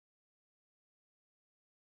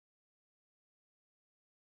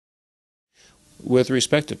With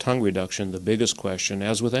respect to tongue reduction, the biggest question,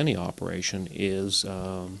 as with any operation, is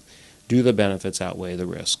do the benefits outweigh the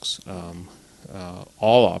risks?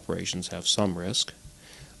 All operations have some risk,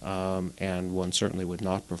 and one certainly would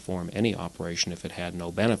not perform any operation if it had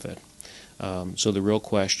no benefit. So the real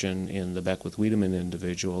question in the Beckwith-Wiedemann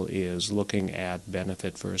individual is looking at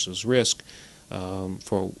benefit versus risk.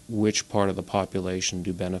 For which part of the population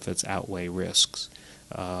do benefits outweigh risks?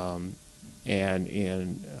 And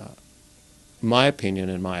in my opinion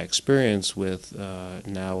and my experience with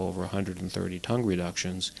now over 130 tongue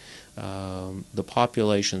reductions, the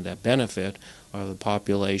population that benefit are the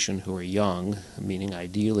population who are young, meaning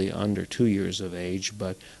ideally under 2 years of age,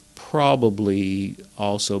 but probably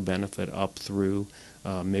also benefit up through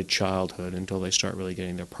mid-childhood until they start really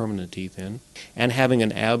getting their permanent teeth in, and having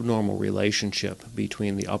an abnormal relationship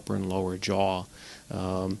between the upper and lower jaw.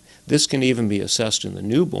 This can even be assessed in the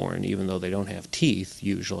newborn, even though they don't have teeth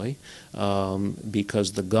usually,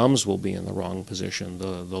 because the gums will be in the wrong position.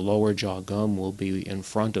 The lower jaw gum will be in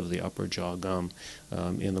front of the upper jaw gum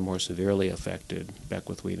in the more severely affected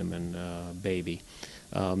Beckwith-Wiedemann baby.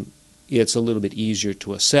 It's a little bit easier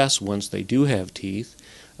to assess once they do have teeth.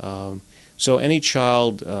 So any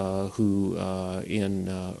child who in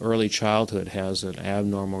early childhood has an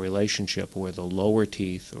abnormal relationship where the lower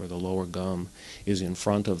teeth or the lower gum is in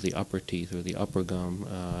front of the upper teeth or the upper gum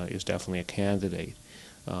is definitely a candidate.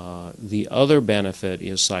 The other benefit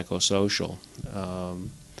is psychosocial.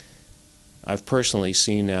 I've personally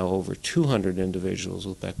seen now over 200 individuals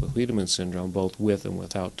with Beckwith-Wiedemann syndrome, both with and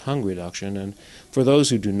without tongue reduction, and for those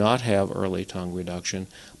who do not have early tongue reduction,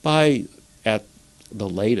 at the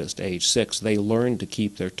latest, age 6, they learn to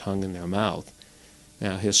keep their tongue in their mouth.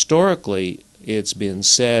 Now, historically, it's been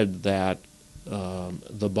said that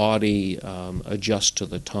the body adjusts to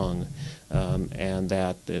the tongue and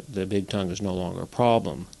that the big tongue is no longer a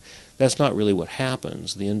problem. That's not really what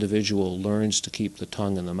happens. The individual learns to keep the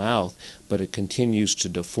tongue in the mouth, but it continues to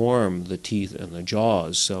deform the teeth and the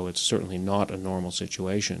jaws, so it's certainly not a normal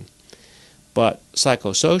situation. But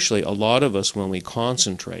psychosocially, a lot of us, when we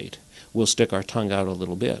concentrate, will stick our tongue out a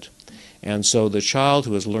little bit. And so the child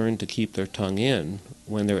who has learned to keep their tongue in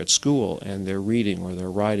when they're at school and they're reading or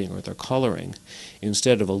they're writing or they're coloring,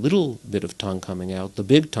 instead of a little bit of tongue coming out, the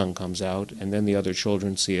big tongue comes out, and then the other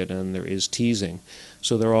children see it and there is teasing.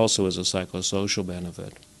 So there also is a psychosocial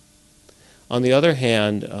benefit. On the other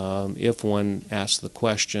hand, if one asks the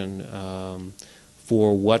question,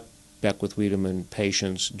 for what Beckwith-Wiedemann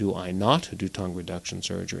patients do I not do tongue reduction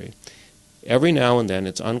surgery? Every now and then,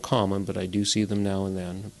 it's uncommon, but I do see them now and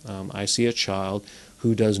then, I see a child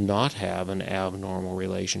who does not have an abnormal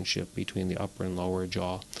relationship between the upper and lower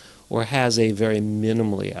jaw, or has a very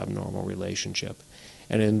minimally abnormal relationship.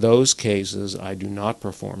 And in those cases, I do not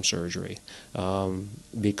perform surgery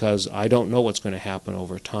because I don't know what's going to happen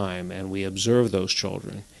over time, and we observe those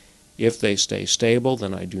children. If they stay stable,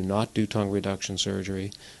 then I do not do tongue reduction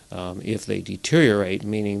surgery. If they deteriorate,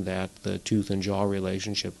 meaning that the tooth and jaw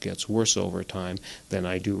relationship gets worse over time, then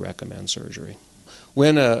I do recommend surgery.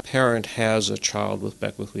 When a parent has a child with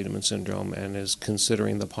Beckwith-Wiedemann syndrome and is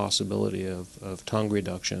considering the possibility of tongue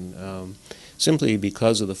reduction, simply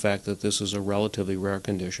because of the fact that this is a relatively rare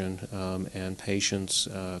condition and patients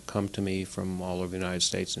come to me from all over the United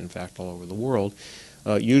States and in fact all over the world,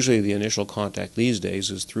 usually the initial contact these days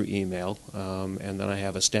is through email, and then I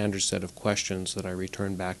have a standard set of questions that I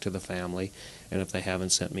return back to the family, and if they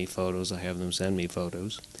haven't sent me photos, I have them send me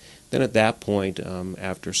photos. Then at that point,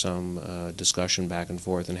 after some discussion back and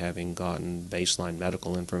forth and having gotten baseline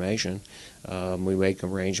medical information, we make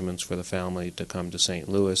arrangements for the family to come to St.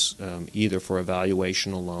 Louis, either for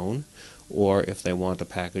evaluation alone, or if they want to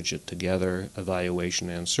package it together, evaluation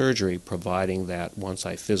and surgery, providing that once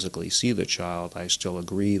I physically see the child, I still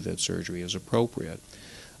agree that surgery is appropriate.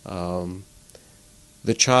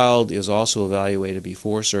 The child is also evaluated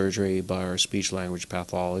before surgery by our speech-language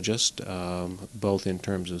pathologist, both in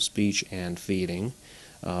terms of speech and feeding.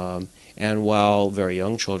 And while very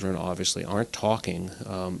young children obviously aren't talking,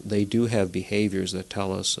 they do have behaviors that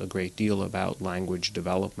tell us a great deal about language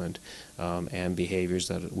development and behaviors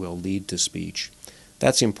that will lead to speech.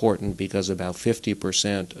 That's important because about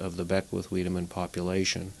 50% of the Beckwith-Wiedemann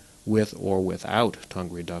population, with or without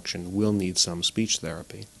tongue reduction, will need some speech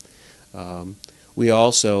therapy. We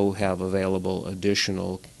also have available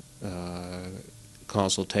additional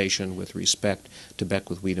consultation with respect to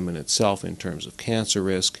Beckwith-Wiedemann itself in terms of cancer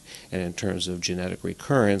risk and in terms of genetic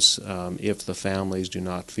recurrence if the families do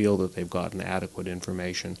not feel that they've gotten adequate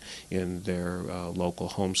information in their local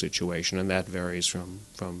home situation, and that varies from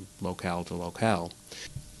locale to locale.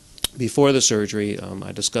 Before the surgery,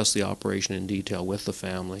 I discuss the operation in detail with the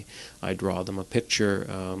family. I draw them a picture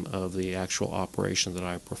of the actual operation that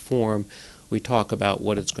I perform. We talk about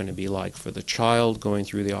what it's going to be like for the child going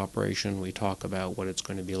through the operation. We talk about what it's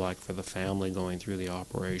going to be like for the family going through the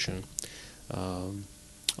operation. On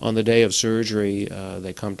the day of surgery,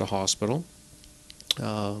 they come to hospital.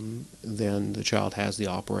 Then the child has the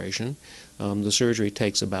operation. The surgery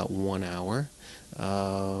takes about 1 hour.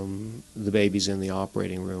 The baby's in the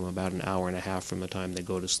operating room about an hour and a half from the time they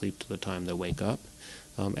go to sleep to the time they wake up.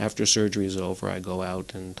 After surgery is over, I go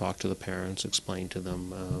out and talk to the parents, explain to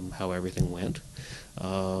them how everything went.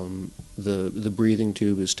 The breathing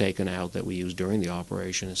tube is taken out that we used during the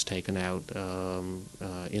operation is taken out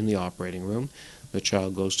in the operating room. The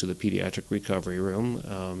child goes to the pediatric recovery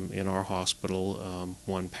room. In our hospital,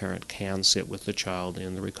 one parent can sit with the child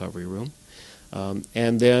in the recovery room.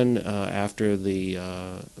 And then after the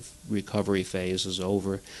recovery phase is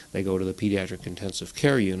over, they go to the pediatric intensive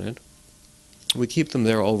care unit. We keep them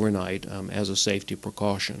there overnight as a safety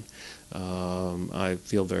precaution. I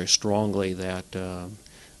feel very strongly that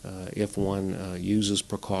if one uses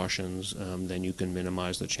precautions, then you can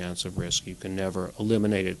minimize the chance of risk. You can never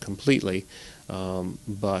eliminate it completely,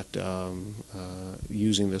 but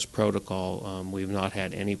using this protocol, we've not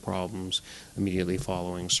had any problems immediately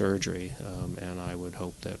following surgery, and I would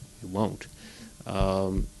hope that we won't.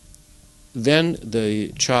 Then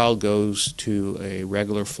the child goes to a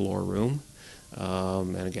regular floor room.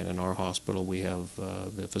 And again, in our hospital, we have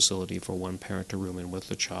the facility for one parent to room in with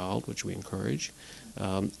the child, which we encourage.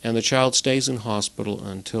 And the child stays in hospital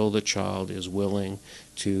until the child is willing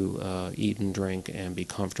to eat and drink and be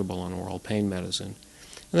comfortable on oral pain medicine.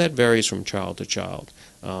 And that varies from child to child.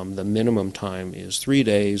 The minimum time is 3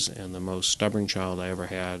 days, and the most stubborn child I ever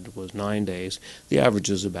had was 9 days. The average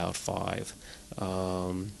is about 5.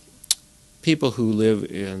 People who live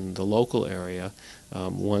in the local area,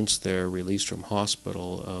 once they're released from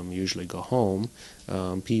hospital, usually go home.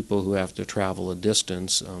 People who have to travel a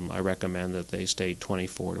distance, I recommend that they stay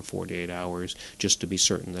 24 to 48 hours just to be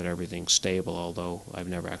certain that everything's stable, although I've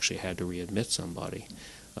never actually had to readmit somebody.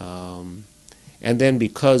 And then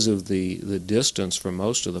because of the distance for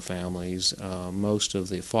most of the families, most of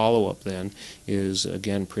the follow-up then is,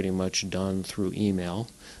 again, pretty much done through email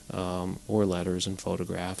or letters and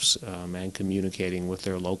photographs and communicating with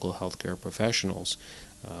their local healthcare professionals.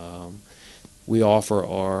 We offer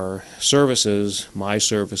our services, my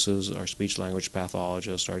services, our speech-language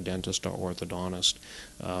pathologist, our dentist, our orthodontist,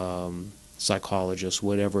 psychologists,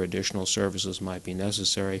 whatever additional services might be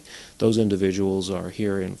necessary. Those individuals are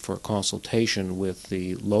here for consultation with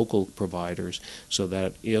the local providers so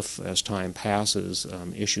that if, as time passes,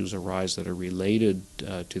 issues arise that are related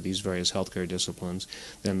to these various healthcare disciplines,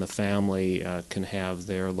 then the family can have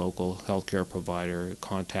their local healthcare provider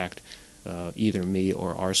contact either me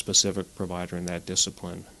or our specific provider in that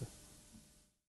discipline.